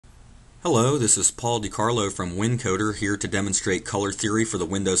Hello, this is Paul DiCarlo from Wincoder here to demonstrate color theory for the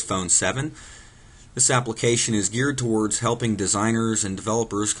Windows Phone 7. This application is geared towards helping designers and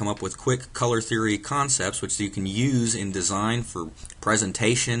developers come up with quick color theory concepts which you can use in design for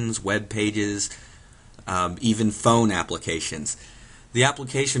presentations, web pages, even phone applications. The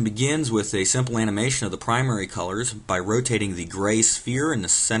application begins with a simple animation of the primary colors. By rotating the gray sphere in the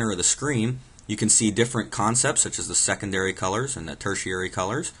center of the screen, you can see different concepts such as the secondary colors and the tertiary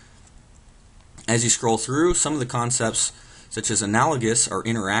colors. As you scroll through, some of the concepts, such as analogous, are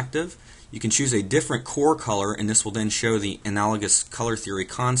interactive. You can choose a different core color, and this will then show the analogous color theory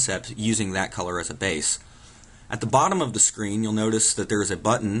concept using that color as a base. At the bottom of the screen, you'll notice that there is a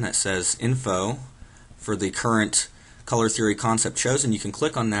button that says Info for the current color theory concept chosen. You can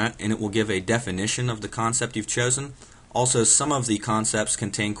click on that, and it will give a definition of the concept you've chosen. Also, some of the concepts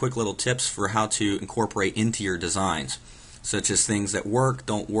contain quick little tips for how to incorporate into your designs, such as things that work,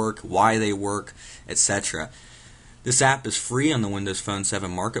 don't work, why they work, etc. This app is free on the Windows Phone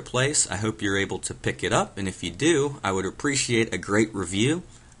 7 Marketplace. I hope you're able to pick it up, and if you do, I would appreciate a great review.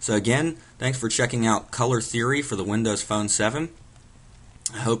 So again, thanks for checking out Color Theory for the Windows Phone 7.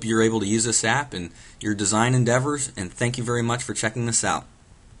 I hope you're able to use this app in your design endeavors, and thank you very much for checking this out.